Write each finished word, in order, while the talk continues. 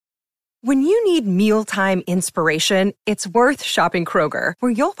When you need mealtime inspiration, it's worth shopping Kroger,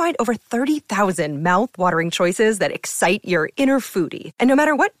 where you'll find over 30,000 mouth-watering choices that excite your inner foodie. And no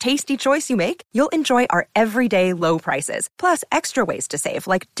matter what tasty choice you make, you'll enjoy our everyday low prices, plus extra ways to save,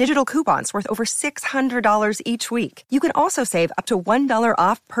 like digital coupons worth over $600 each week. You can also save up to $1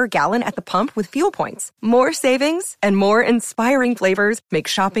 off per gallon at the pump with fuel points. More savings and more inspiring flavors make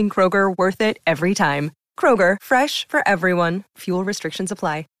shopping Kroger worth it every time. Kroger, fresh for everyone. Fuel restrictions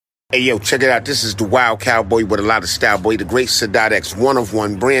apply. Hey, yo, check it out. This is the Wild Cowboy with a lot of style, boy. The great Sadat X, one of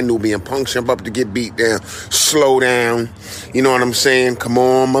one, brand new, being punked up to get beat down. Slow down. You know what I'm saying? Come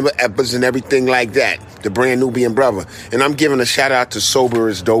on, Mother Eppers and everything like that. The brand Nubian brother. And I'm giving a shout out to Sober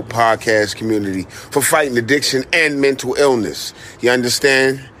is Dope podcast community for fighting addiction and mental illness. You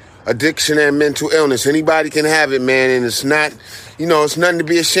understand? Addiction and mental illness. Anybody can have it, man, and it's not... You know, it's nothing to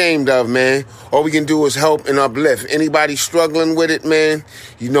be ashamed of, man. All we can do is help and uplift. Anybody struggling with it, man,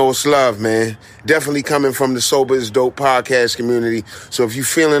 you know it's love, man. Definitely coming from the Sober is Dope podcast community. So if you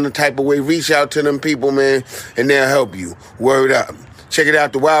feeling the type of way, reach out to them people, man, and they'll help you. Word up. Check it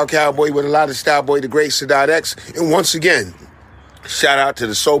out, the Wild Cowboy with a lot of style, boy, the great Sadat X. And once again, shout out to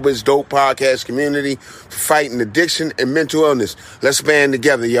the Sober is Dope podcast community for fighting addiction and mental illness. Let's band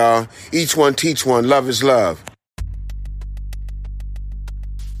together, y'all. Each one teach one. Love is love.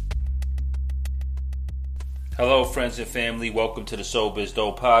 Hello, friends and family. Welcome to the Sober is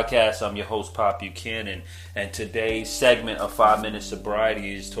Dope podcast. I'm your host, Pop Buchanan, and today's segment of 5 Minute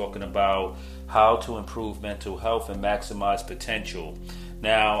Sobriety is talking about how to improve mental health and maximize potential.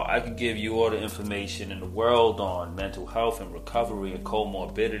 Now, I can give you all the information in the world on mental health and recovery and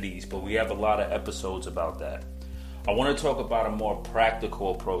comorbidities, but we have a lot of episodes about that. I want to talk about a more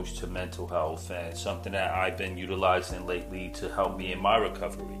practical approach to mental health and something that I've been utilizing lately to help me in my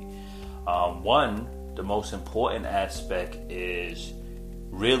recovery. The most important aspect is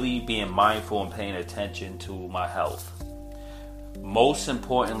really being mindful and paying attention to my health. Most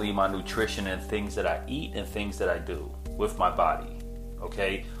importantly, my nutrition and things that I eat and things that I do with my body.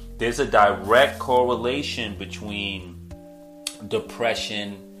 Okay? There's a direct correlation between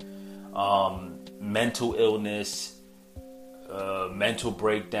depression, mental illness, mental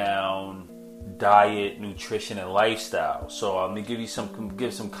breakdown, diet, nutrition, and lifestyle. So I'm gonna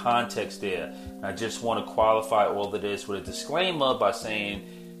give some context there. I just want to qualify all of this with a disclaimer by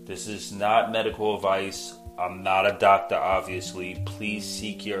saying this is not medical advice. I'm not a doctor, obviously. Please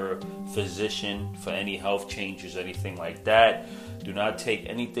seek your physician for any health changes, anything like that. Do not take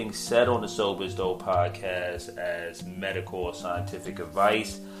anything said on the Sober is Dope podcast as medical or scientific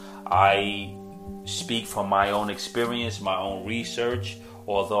advice. I speak from my own experience, my own research.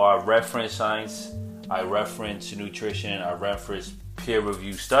 Although I reference science, I reference nutrition, I reference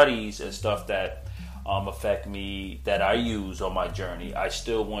peer-reviewed studies and stuff that affect me, that I use on my journey, I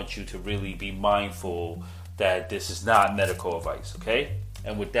still want you to really be mindful that this is not medical advice, okay?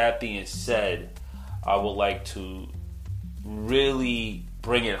 And with that being said, I would like to really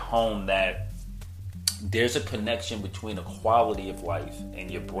bring it home that there's a connection between the quality of life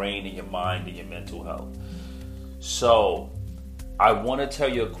and your brain and your mind and your mental health. So I want to tell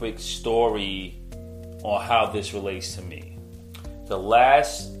you a quick story on how this relates to me. The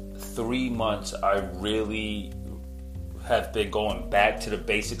last 3 months, I really have been going back to the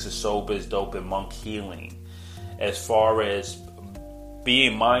basics of Sober is Dope and monk healing as far as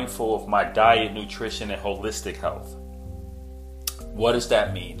being mindful of my diet, nutrition, and holistic health. What does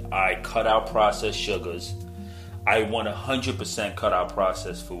that mean? I cut out processed sugars. I want 100% cut out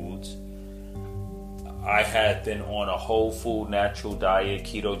processed foods. I have been on a whole food, natural diet,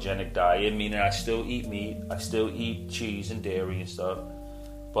 ketogenic diet, meaning I still eat meat, I still eat cheese and dairy and stuff,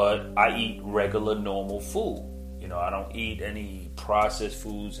 but I eat regular, normal food. You know, I don't eat any processed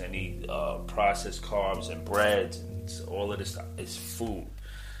foods, any processed carbs and breads, and all of this stuff. It's food.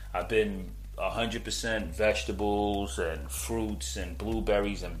 I've been 100% vegetables and fruits and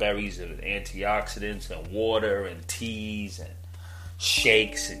blueberries and berries and antioxidants and water and teas and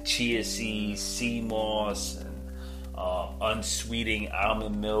shakes and chia seeds, sea moss, and unsweetening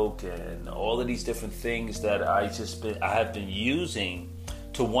almond milk, and all of these different things that I have been using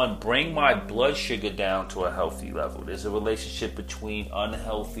to, one, bring my blood sugar down to a healthy level. There's a relationship between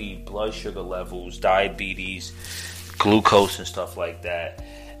unhealthy blood sugar levels, diabetes, glucose, and stuff like that,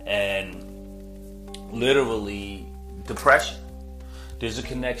 and literally depression. There's a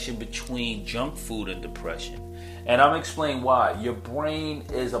connection between junk food and depression. And I'm explaining why. Your brain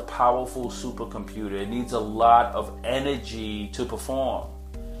is a powerful supercomputer. It needs a lot of energy to perform.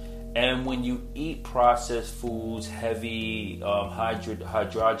 And when you eat processed foods, heavy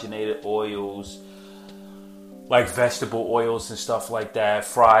hydrogenated oils, like vegetable oils and stuff like that,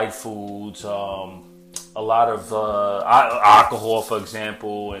 fried foods, a lot of alcohol, for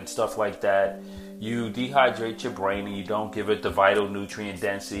example, and stuff like that, you dehydrate your brain and you don't give it the vital nutrient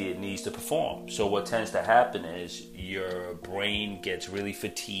density it needs to perform. So what tends to happen is your brain gets really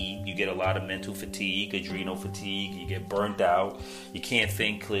fatigued. You get a lot of mental fatigue, adrenal fatigue. You get burned out. You can't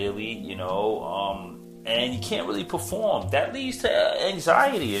think clearly, and you can't really perform. That leads to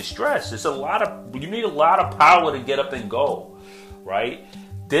anxiety and stress. You need a lot of power to get up and go, right?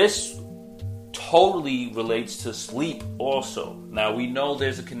 This totally relates to sleep also. Now, we know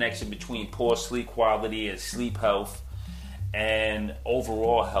there's a connection between poor sleep quality and sleep health and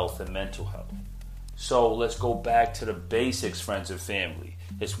overall health and mental health. So let's go back to the basics, friends and family.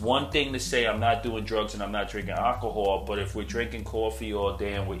 It's one thing to say I'm not doing drugs and I'm not drinking alcohol, but if we're drinking coffee all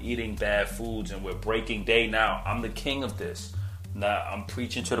day and we're eating bad foods and we're breaking day, now I'm the king of this. Now I'm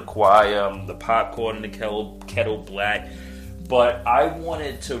preaching to the choir, I'm the popcorn in the kettle black, but I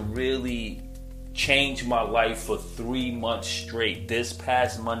wanted to really changed my life for 3 months straight. This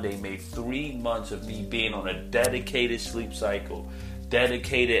past Monday made 3 months of me being on a dedicated sleep cycle,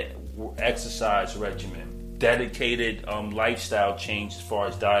 dedicated exercise regimen, dedicated lifestyle change as far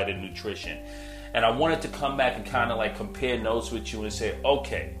as diet and nutrition. And I wanted to come back and kind of like compare notes with you and say,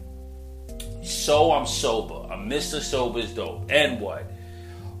 okay, so I'm sober. I'm Mr. Sober's Dope. And what?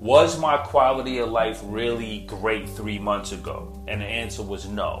 Was my quality of life really great 3 months ago? And the answer was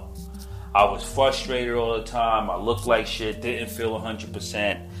no. I was frustrated all the time. I looked like shit. Didn't feel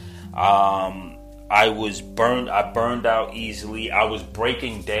 100%. I burned out easily. I was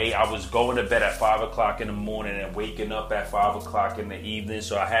breaking day. I was going to bed at 5 o'clock in the morning and waking up at 5 o'clock in the evening.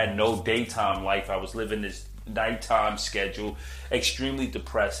 So I had no daytime life. I was living this nighttime schedule. Extremely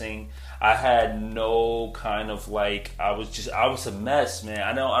depressing. I had no kind of like, I was a mess,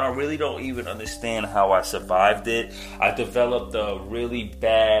 man. I really don't even understand how I survived it. I developed a really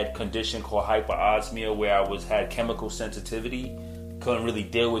bad condition called hyperosmia where I had chemical sensitivity. Couldn't really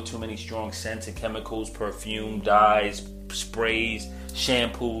deal with too many strong scents and chemicals, perfume, dyes, sprays,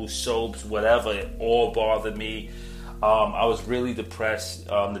 shampoos, soaps, whatever. It all bothered me. I was really depressed,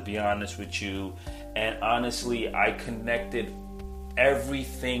 to be honest with you. And honestly, I connected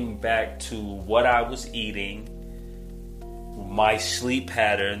everything back to what I was eating, my sleep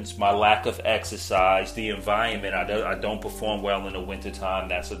patterns, my lack of exercise, the environment. I don't perform well in the wintertime.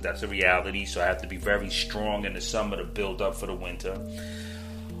 That's a reality. So I have to be very strong in the summer to build up for the winter.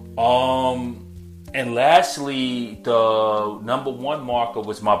 And lastly, the number one marker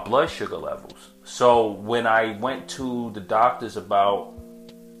was my blood sugar levels. So when I went to the doctors about,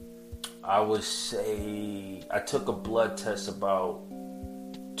 I took a blood test about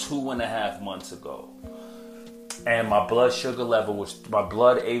 2.5 months ago. And my blood sugar level my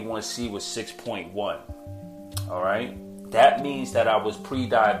blood A1C was 6.1. All right. That means that I was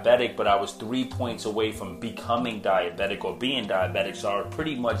pre-diabetic, but I was 3 points away from becoming diabetic or being diabetic. So I was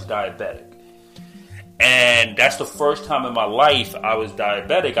pretty much diabetic. And that's the first time in my life I was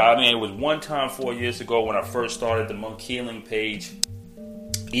diabetic. I mean, it was one time 4 years ago when I first started the Monk Healing page.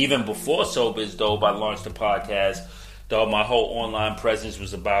 Even before Sober's Dope, I launched the podcast. Though my whole online presence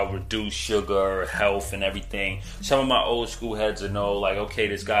was about reduced sugar, health, and everything. Some of my old school heads will know, like, okay,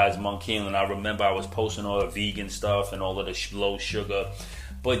 this guy's Monk Healing. I remember I was posting all the vegan stuff and all of the low sugar.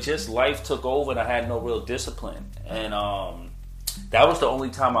 But just life took over and I had no real discipline. And that was the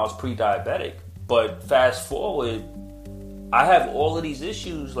only time I was pre-diabetic. But fast forward, I have all of these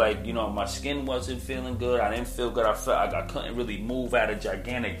issues, like, my skin wasn't feeling good. I didn't feel good. I couldn't really move. I had a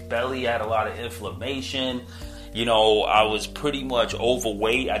gigantic belly. I had a lot of inflammation. I was pretty much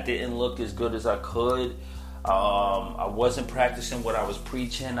overweight. I didn't look as good as I could. I wasn't practicing what I was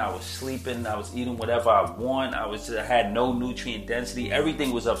preaching. I was sleeping. I was eating whatever I want. I had no nutrient density.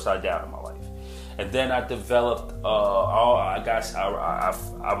 Everything was upside down in my life. And then I developed, I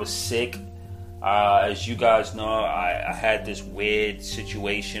was sick. As you guys know, I had this weird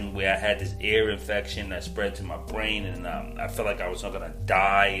situation where I had this ear infection that spread to my brain, and I felt like I was not going to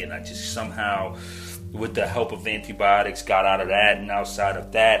die, and I just somehow, with the help of antibiotics, got out of that. And outside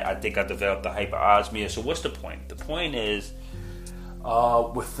of that, I think I developed the hyperosmia. So what's the point? The point is,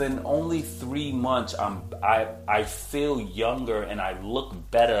 within only 3 months, I feel younger and I look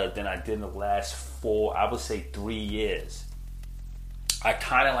better than I did in the last 3 years. I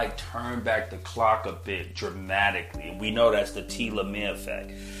kind of like turned back the clock a bit dramatically. We know that's the telomere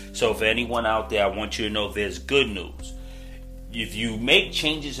effect. So for anyone out there, I want you to know there's good news. If you make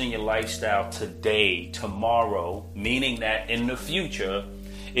changes in your lifestyle today, tomorrow, meaning that in the future,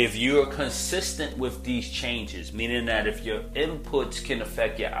 if you're consistent with these changes, meaning that if your inputs can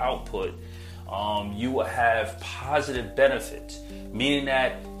affect your output, You will have positive benefits, meaning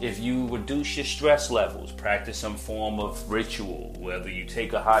that if you reduce your stress levels, practice some form of ritual, whether you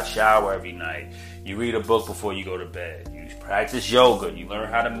take a hot shower every night, you read a book before you go to bed, you practice yoga, you learn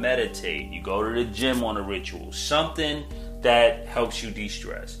how to meditate, you go to the gym on a ritual, something that helps you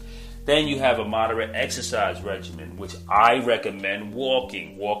de-stress. Then you have a moderate exercise regimen, which I recommend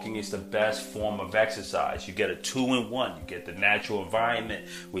walking. Walking is the best form of exercise. You get a 2-in-1. You get the natural environment,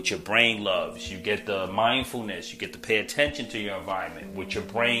 which your brain loves. You get the mindfulness. You get to pay attention to your environment, which your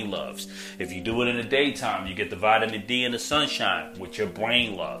brain loves. If you do it in the daytime, you get the vitamin D and the sunshine, which your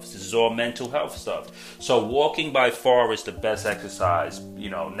brain loves. This is all mental health stuff. So walking by far is the best exercise,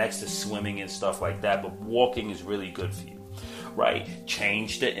 next to swimming and stuff like that. But walking is really good for you. Right,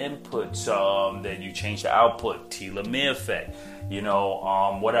 change the inputs, then you change the output, telomere effect.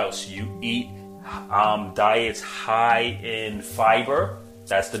 What else? You eat diets high in fiber.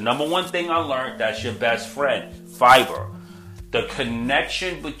 That's the number one thing I learned. That's your best friend, fiber. The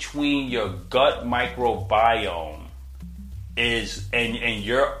connection between your gut microbiome is and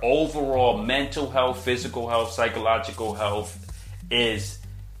your overall mental health, physical health, psychological health is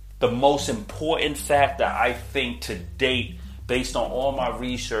the most important factor I think to date. Based on all my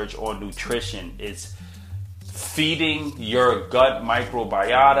research on nutrition, is feeding your gut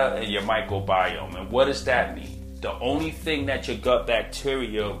microbiota and your microbiome. And what does that mean? The only thing that your gut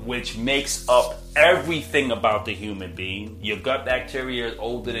bacteria, which makes up everything about the human being, your gut bacteria is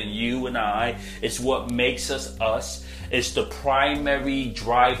older than you and I. It's what makes us us. It's the primary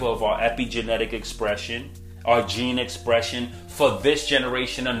driver of our epigenetic expression, our gene expression for this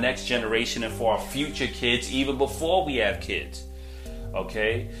generation or next generation and for our future kids, even before we have kids.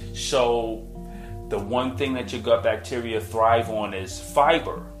 Okay? So the one thing that your gut bacteria thrive on is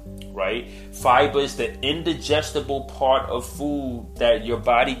fiber, right? Fiber is the indigestible part of food that your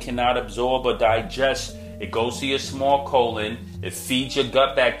body cannot absorb or digest. It goes to your small colon. It feeds your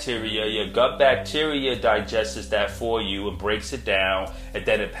gut bacteria. Your gut bacteria digests that for you and breaks it down, and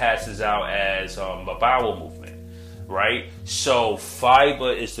then it passes out as a bowel movement, right? So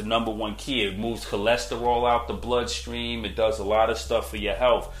fiber is the number one key. It moves cholesterol out the bloodstream. It does a lot of stuff for your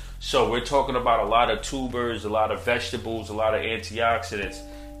health. So we're talking about a lot of tubers, a lot of vegetables, a lot of antioxidants.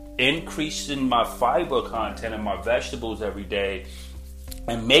 Increasing my fiber content in my vegetables every day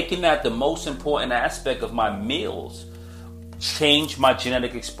and making that the most important aspect of my meals change my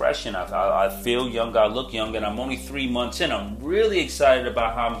genetic expression. I feel young, I look young, and I'm only 3 months in. I'm really excited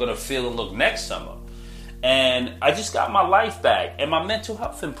about how I'm going to feel and look next summer. And I just got my life back and my mental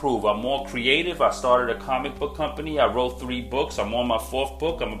health improved. I'm more creative. I started a comic book company. I wrote 3 books. I'm on my 4th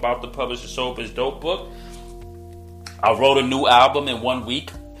book. I'm about to publish a Sober is Dope book. I wrote a new album in 1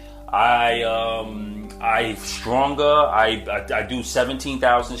 week. I'm stronger. I do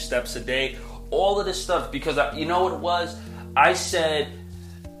 17,000 steps a day. All of this stuff because you know what it was? I said,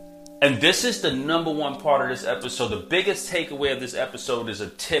 and this is the number one part of this episode. The biggest takeaway of this episode is a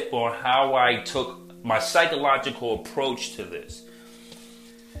tip on how I took my psychological approach to this.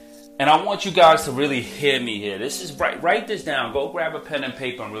 And I want you guys to really hear me here. This is write this down. Go grab a pen and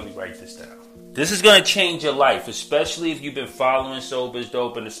paper and really write this down. This is going to change your life, especially if you've been following Sober is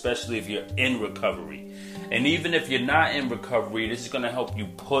Dope, and especially if you're in recovery. And even if you're not in recovery, this is going to help you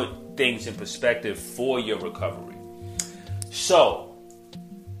put things in perspective for your recovery. So,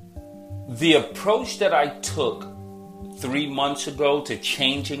 the approach that I took 3 months ago to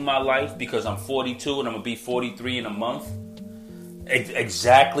changing my life, because I'm 42 and I'm going to be 43 in a month,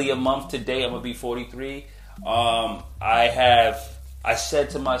 exactly a month today, I'm going to be 43. I said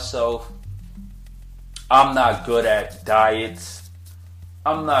to myself, I'm not good at diets.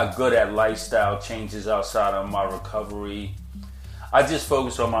 I'm not good at lifestyle changes outside of my recovery. I just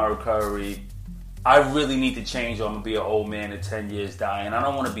focus on my recovery. I really need to change or I'm going to be an old man in 10 years dying. I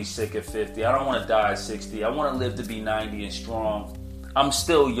don't want to be sick at 50. I don't want to die at 60. I want to live to be 90 and strong. I'm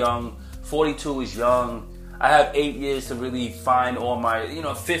still young. 42 is young. I have 8 years to really find all my,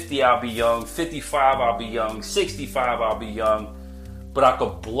 50 I'll be young. 55 I'll be young. 65 I'll be young. But I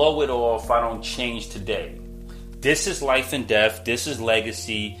could blow it all if I don't change today. This is life and death. This is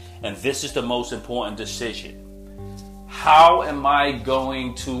legacy. And this is the most important decision. How am I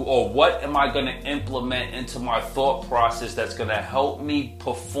going to, or what am I going to implement into my thought process that's going to help me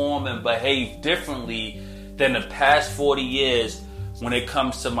perform and behave differently than the past 40 years when it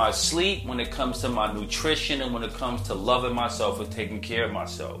comes to my sleep, when it comes to my nutrition, and when it comes to loving myself and taking care of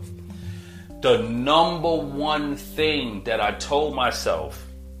myself? The number one thing that I told myself,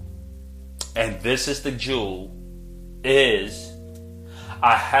 and this is the jewel, is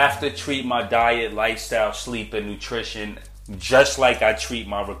I have to treat my diet, lifestyle, sleep, and nutrition just like I treat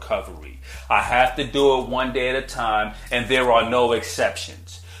my recovery. I have to do it one day at a time, and there are no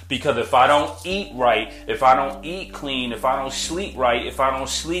exceptions. Because if I don't eat right, if I don't eat clean, if I don't sleep right, if I don't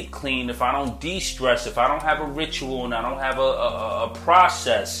sleep clean, if I don't de-stress, if I don't have a ritual and I don't have a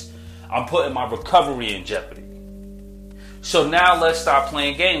process, I'm putting my recovery in jeopardy. So now let's stop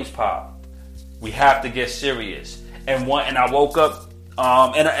playing games, Pop. We have to get serious. And I woke up,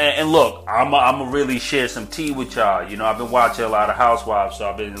 and look, I'm gonna really share some tea with y'all. You know, I've been watching a lot of Housewives, so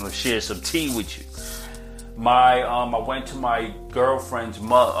I've been gonna share some tea with you. I went to my girlfriend's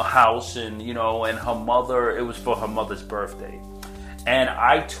house, and and her mother. It was for her mother's birthday, and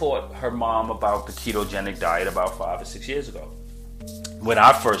I taught her mom about the ketogenic diet about 5 or 6 years ago when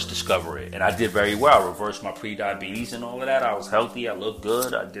I first discovered it, and I did very well. I reversed my pre-diabetes and all of that. I was healthy. I looked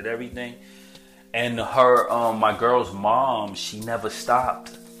good. I did everything. And my girl's mom, she never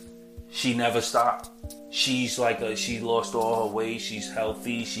stopped. She never stopped. She's like she lost all her weight. She's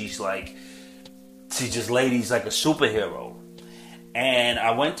healthy. She's lady's like a superhero. And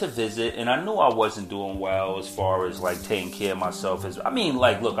I went to visit, and I knew I wasn't doing well as far as like taking care of myself. Look,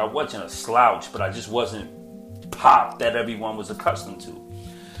 I wasn't a slouch, but I just wasn't Pop that everyone was accustomed to.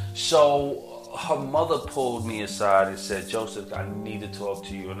 So her mother pulled me aside and said, Joseph, I need to talk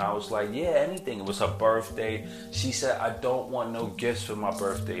to you. And I was like, yeah, anything. It was her birthday. She said, I don't want no gifts for my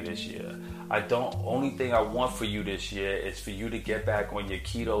birthday this year. Only thing I want for you this year is for you to get back on your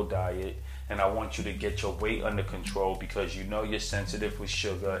keto diet. And I want you to get your weight under control because you're sensitive with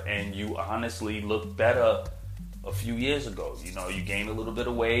sugar, and you honestly look better a few years ago. You gained a little bit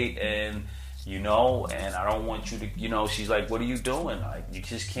of weight, and and I don't want you to, she's like, what are you doing? Like, you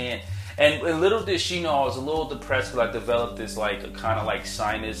just can't. And little did she know, I was a little depressed because I developed this like a kind of like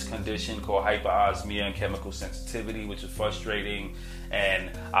sinus condition called hyperosmia and chemical sensitivity, which is frustrating. And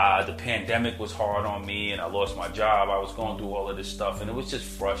the pandemic was hard on me, and I lost my job. I was going through all of this stuff, and it was just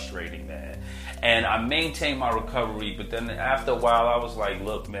frustrating, man. And I maintained my recovery, but then after a while, I was like,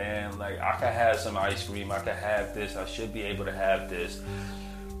 look, man, like I could have some ice cream. I could have this. I should be able to have this.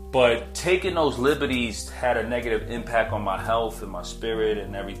 But taking those liberties had a negative impact on my health and my spirit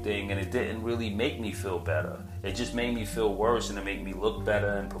and everything, and it didn't really make me feel better. It just made me feel worse, and it made me look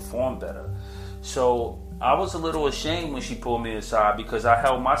better and perform better. So I was a little ashamed when she pulled me aside because I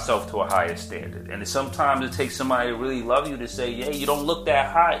held myself to a higher standard. And sometimes it takes somebody to really love you to say, yeah, you don't look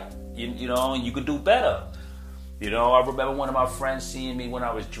that hot, and you could do better. I remember one of my friends seeing me when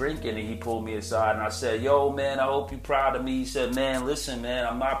I was drinking, and he pulled me aside, and I said, yo, man, I hope you're proud of me. He said, man, listen, man,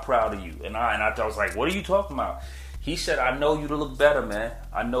 I'm not proud of you. And I was like, what are you talking about? He said, I know you to look better, man.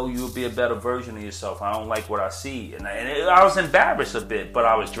 I know you'll be a better version of yourself. I don't like what I see. And I was embarrassed a bit, but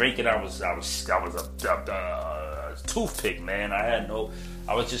I was drinking. I was a toothpick, man.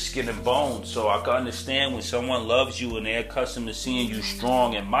 I was just skin and bones. So I can understand when someone loves you and they're accustomed to seeing you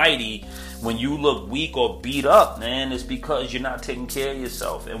strong and mighty, when you look weak or beat up, man, it's because you're not taking care of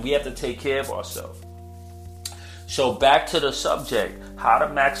yourself. And we have to take care of ourselves. So back to the subject, how to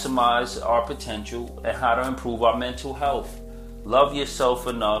maximize our potential and how to improve our mental health. Love yourself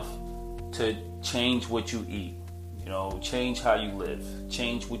enough to change what you eat, change how you live,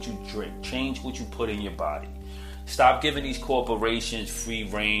 change what you drink, change what you put in your body. Stop giving these corporations free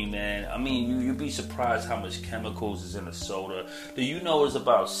reign, man. I mean, you'd be surprised how much chemicals is in a soda. Do you know it's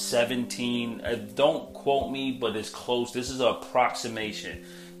about 17, don't quote me, but it's close. This is an approximation.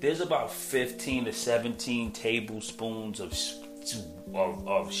 There's about 15 to 17 tablespoons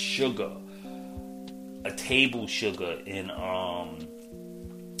of sugar, a table sugar in a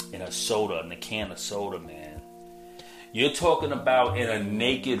soda, in a can of soda, man. You're talking about in a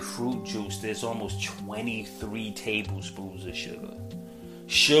naked fruit juice, there's almost 23 tablespoons of sugar.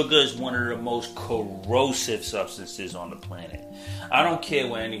 Sugar is one of the most corrosive substances on the planet. I don't care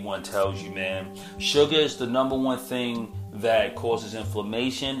what anyone tells you, man. Sugar is the number one thing that causes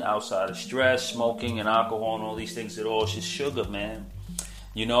inflammation outside of stress, smoking, and alcohol, and all these things. It all is just sugar, man.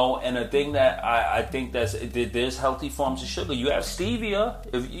 And the thing that I think there's healthy forms of sugar. You have stevia.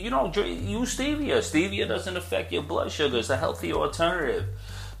 If you don't use stevia doesn't affect your blood sugar. It's a healthy alternative.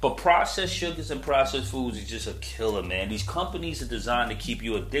 But processed sugars and processed foods is just a killer, man. These companies are designed to keep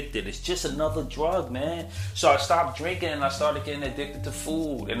you addicted. It's just another drug, man. So I stopped drinking and I started getting addicted to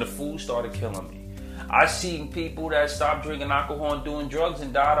food, and the food started killing me. I seen people that stopped drinking alcohol and doing drugs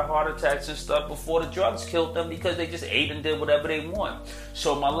and died of heart attacks and stuff before the drugs killed them because they just ate and did whatever they want.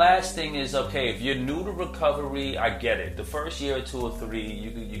 So my last thing is, okay, if you're new to recovery, I get it. The first year or 2 or 3,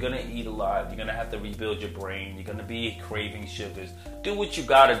 you're going to eat a lot. You're going to have to rebuild your brain. You're going to be craving sugars. Do what you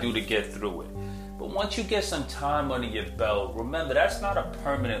got to do to get through it. But once you get some time under your belt, remember, that's not a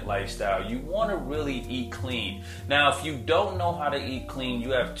permanent lifestyle. You want to really eat clean. Now, if you don't know how to eat clean,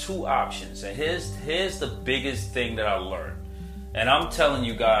 you have two options. And here's the biggest thing that I learned. And I'm telling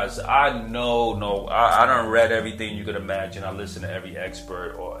you guys, I done read everything you could imagine. I listen to every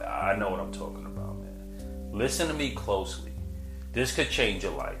expert, or I know what I'm talking about, man. Listen to me closely. This could change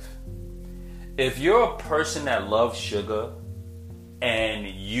your life. If you're a person that loves sugar, and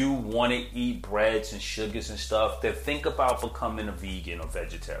you want to eat breads and sugars and stuff, then think about becoming a vegan or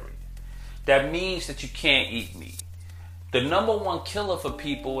vegetarian. That means that you can't eat meat. The number one killer for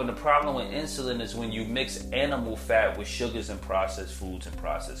people and the problem with insulin is when you mix animal fat with sugars and processed foods and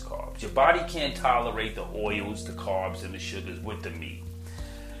processed carbs. Your body can't tolerate the oils, the carbs, and the sugars with the meat.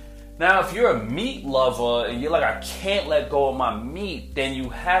 Now, if you're a meat lover and you're like, I can't let go of my meat, then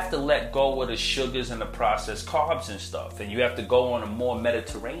you have to let go of the sugars and the processed carbs and stuff. And you have to go on a more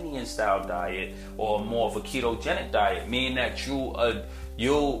Mediterranean style diet or more of a ketogenic diet, meaning that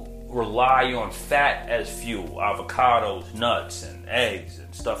you'll rely on fat as fuel, avocados, nuts, and eggs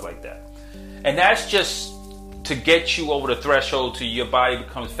and stuff like that. And that's just to get you over the threshold till your body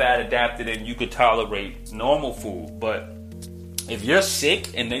becomes fat adapted and you could tolerate normal food. But if you're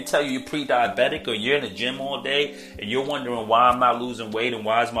sick and they tell you you're pre-diabetic, or you're in the gym all day and you're wondering why I'm not losing weight and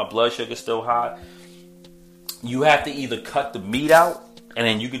why is my blood sugar still high, you have to either cut the meat out and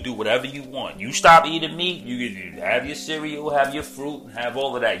then you can do whatever you want. You stop eating meat, you can have your cereal, have your fruit, and have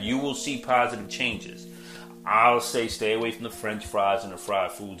all of that. You will see positive changes. I'll say stay away from the French fries and the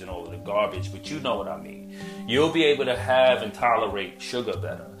fried foods and all of the garbage, but you know what I mean. You'll be able to have and tolerate sugar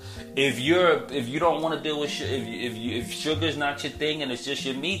better. If you don't want to deal with if sugar's not your thing and it's just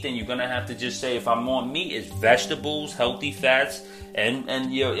your meat, then you're gonna have to just say, if I'm on meat, it's vegetables, healthy fats,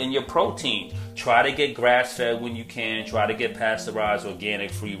 and your protein. Try to get grass-fed when you can. Try to get pasteurized, organic,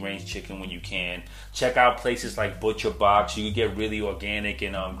 free-range chicken when you can. Check out places like Butcher Box. You can get really organic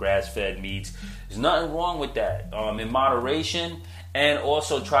and grass-fed meats. There's nothing wrong with that. In moderation, and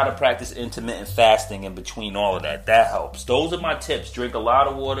also try to practice intermittent fasting in between all of that. That helps. Those are my tips. Drink a lot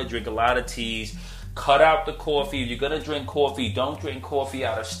of water. Drink a lot of teas. Cut out the coffee. If you're going to drink coffee, don't drink coffee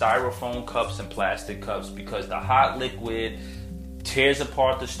out of styrofoam cups and plastic cups, because the hot liquid tears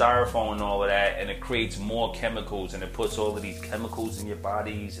apart the styrofoam and all of that, and it creates more chemicals, and it puts all of these chemicals in your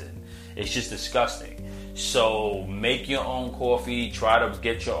bodies, and it's just disgusting. So make your own coffee. Try to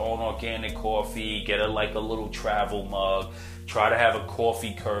get your own organic coffee. Get a little travel mug. Try to have a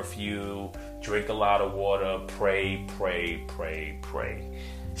coffee curfew. Drink a lot of water. Pray, pray, pray, pray.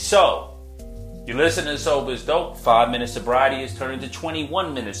 So, you listen to Sober is Dope. 5-minute sobriety is turning to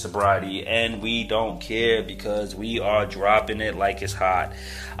 21-minute sobriety, and we don't care because we are dropping it like it's hot.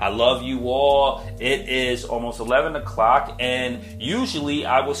 I love you all. It is almost 11 o'clock, and usually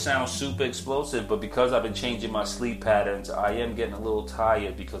I would sound super explosive, but because I've been changing my sleep patterns, I am getting a little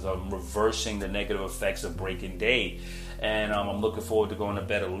tired because I'm reversing the negative effects of Breaking Day. And I'm looking forward to going to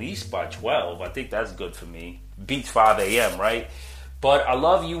bed at least by 12. I think that's good for me. Beats 5 a.m., right? But I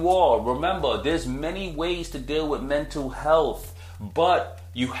love you all. Remember, there's many ways to deal with mental health, but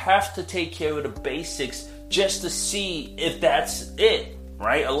you have to take care of the basics just to see if that's it,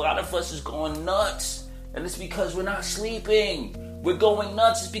 right? A lot of us is going nuts, and it's because we're not sleeping. We're going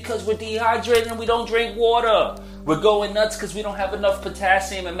nuts. It's because we're dehydrated and we don't drink water. We're going nuts because we don't have enough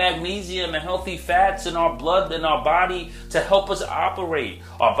potassium and magnesium and healthy fats in our blood and our body to help us operate.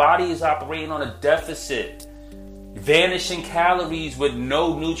 Our body is operating on a deficit. Vanishing calories with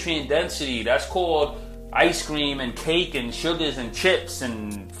no nutrient density. That's called ice cream and cake and sugars and chips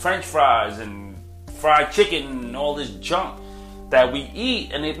and French fries and fried chicken and all this junk that we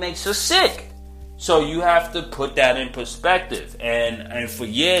eat, and it makes us sick. So you have to put that in perspective. And for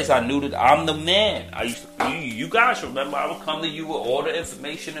years I knew that I'm the man. You guys remember I would come to you with all the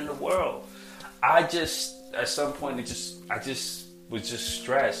information in the world. I just at some point I just was just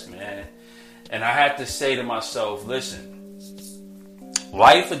stressed, man. And I had to say to myself, listen,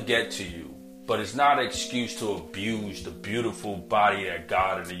 life will get to you, but it's not an excuse to abuse the beautiful body that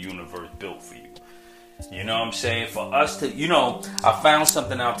God and the universe built for you. You know what I'm saying? For us to, I found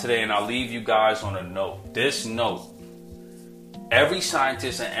something out today, and I'll leave you guys on a note. This note: every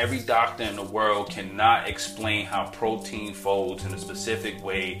scientist and every doctor in the world cannot explain how protein folds in a specific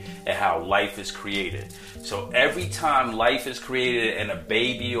way and how life is created. So every time life is created and a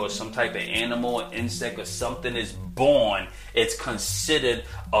baby or some type of animal, or insect or something is born, it's considered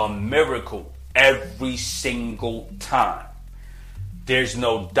a miracle every single time. There's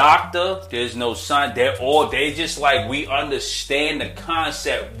no doctor, there's no science. They just like, we understand the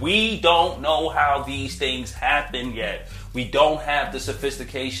concept. We don't know how these things happen yet. We don't have the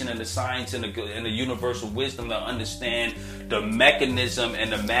sophistication and the science and the universal wisdom to understand the mechanism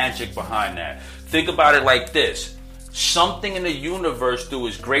and the magic behind that. Think about it like this. Something in the universe, through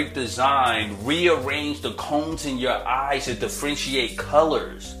its great design, rearranged the cones in your eyes to differentiate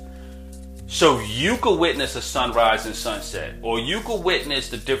colors. So you could witness a sunrise and sunset, or you could witness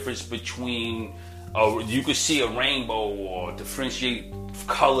the difference between, you could see a rainbow, or differentiate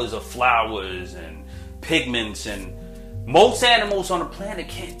colors of flowers and pigments. And most animals on the planet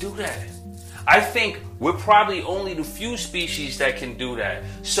can't do that. I think we're probably only the few species that can do that.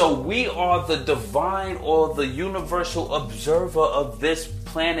 So we are the divine or the universal observer of this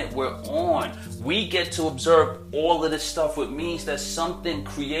planet we're on. We get to observe all of this stuff, which means that something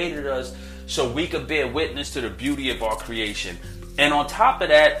created us so we could bear witness to the beauty of our creation. And on top of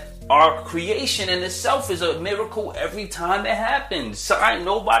that, our creation in itself is a miracle every time it happens. So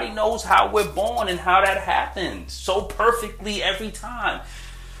nobody knows how we're born and how that happens so perfectly every time.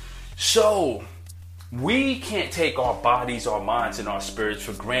 So we can't take our bodies, our minds, and our spirits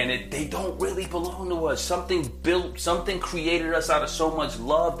for granted. They don't really belong to us. Something created us out of so much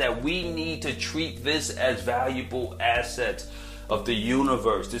love that we need to treat this as valuable assets of the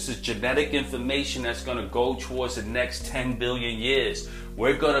universe. This is genetic information that's going to go towards the next 10 billion years.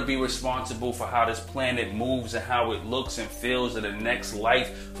 We're going to be responsible for how this planet moves and how it looks and feels in the next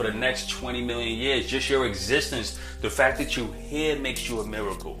life for the next 20 million years. Just your existence, the fact that you're here makes you a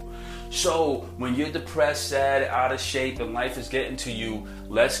miracle. So when you're depressed, sad, out of shape, and life is getting to you,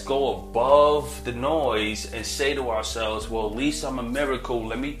 let's go above the noise and say to ourselves, well, at least I'm a miracle.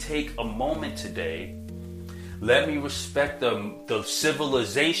 Let me take a moment today. Let me respect the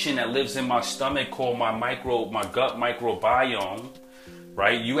civilization that lives in my stomach called my gut microbiome,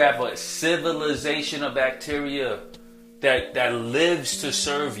 right? You have a civilization of bacteria that lives to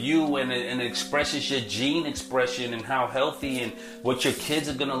serve you and expresses your gene expression and how healthy and what your kids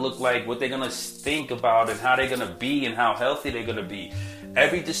are going to look like, what they're going to think about and how they're going to be and how healthy they're going to be.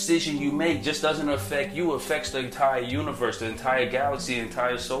 Every decision you make just doesn't affect you, it affects the entire universe, the entire galaxy, the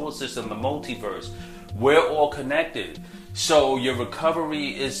entire solar system, the multiverse. We're all connected. So your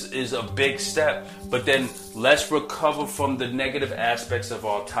recovery is a big step, but then let's recover from the negative aspects of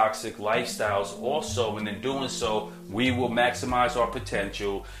our toxic lifestyles also, and in doing so, we will maximize our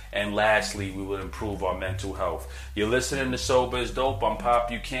potential, and lastly, we will improve our mental health. You're listening to Sober is Dope. I'm Pop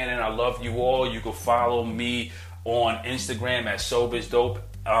Buchanan. I love you all. You can follow me on Instagram at Sober is Dope,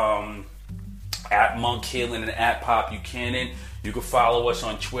 at Monk Healing, and at Pop Buchanan. You can follow us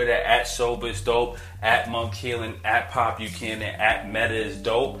on Twitter at Sober is Dope, at Monk Healing, at Pop Buchanan, at Meta is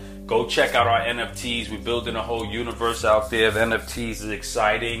Dope. Go check out our NFTs. We're building a whole universe out there. The NFTs is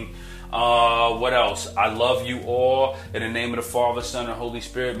exciting. What else? I love you all. In the name of the Father, Son, and Holy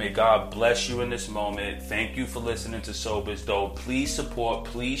Spirit, may God bless you in this moment. Thank you for listening to Sober is Dope. Please support,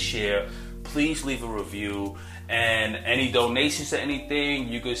 please share, please leave a review. And any donations to anything,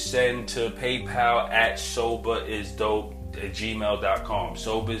 you could send to PayPal at soberisdope at gmail.com.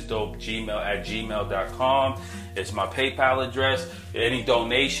 soberisdope@gmail.com. It's my PayPal address. Any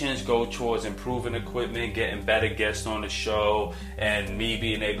donations go towards improving equipment, getting better guests on the show, and me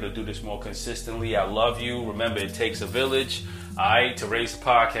being able to do this more consistently. I love you. Remember, it takes a village, to raise the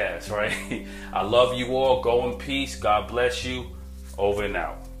podcast, right? I love you all. Go in peace. God bless you. Over and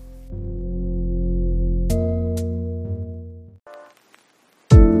out.